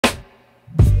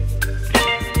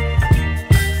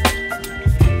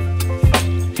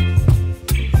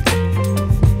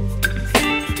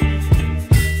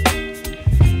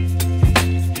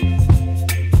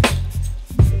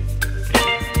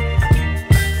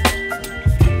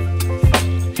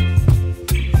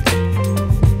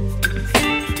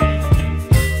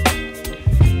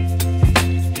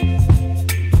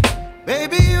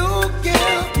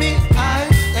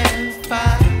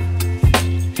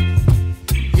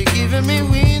giving me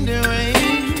wind and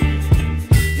rain.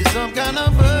 You're some kind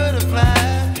of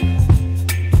butterfly.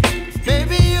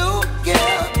 Baby, you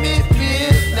give me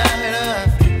midnight.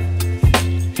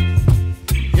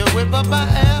 You whip up my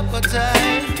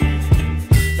appetite.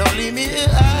 Don't leave me here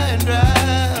high and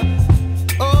dry.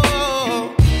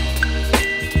 Oh,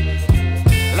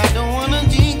 well, I don't wanna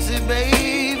jinx it,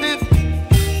 baby,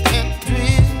 and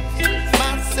twist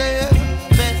myself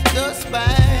at the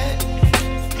spine.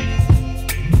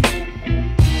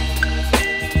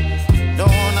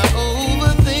 Don't wanna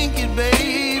overthink it,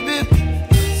 baby.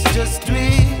 It's just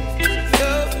twist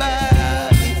your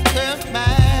body and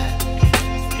mine.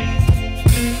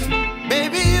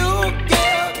 Baby, you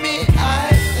give me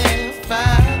ice and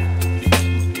fire.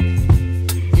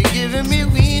 You're giving me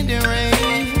wind and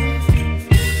rain.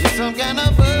 You're some kind of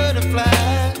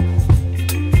butterfly.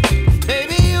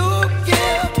 Baby, you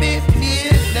give me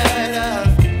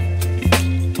midnight.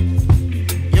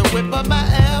 You whip up my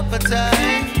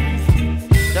appetite.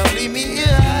 Don't leave me here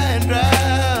high and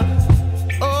dry.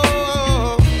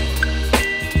 Oh,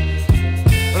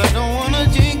 but I don't wanna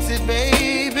jinx it,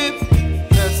 baby.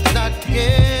 Let's not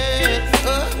get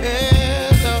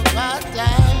ahead of my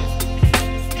time.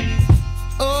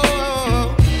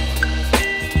 Oh,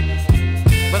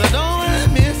 but I don't wanna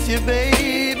miss you,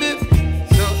 baby.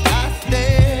 So I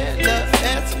stand up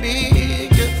and speak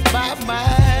just my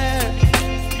mind.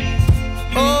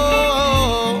 Oh.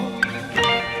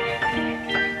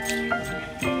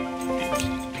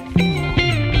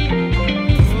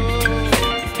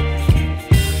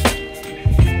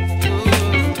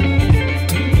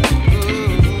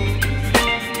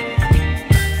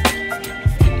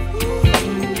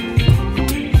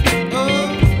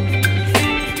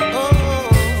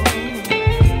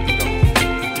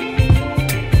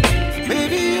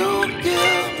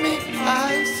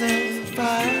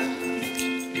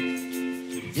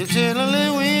 You're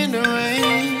chilling wind and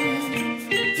rain.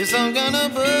 You're some kind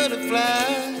of butterfly.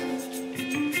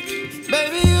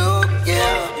 Baby, you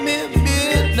give me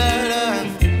midnight.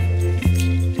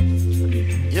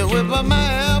 You whip up my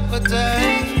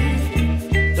appetite.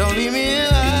 Don't leave me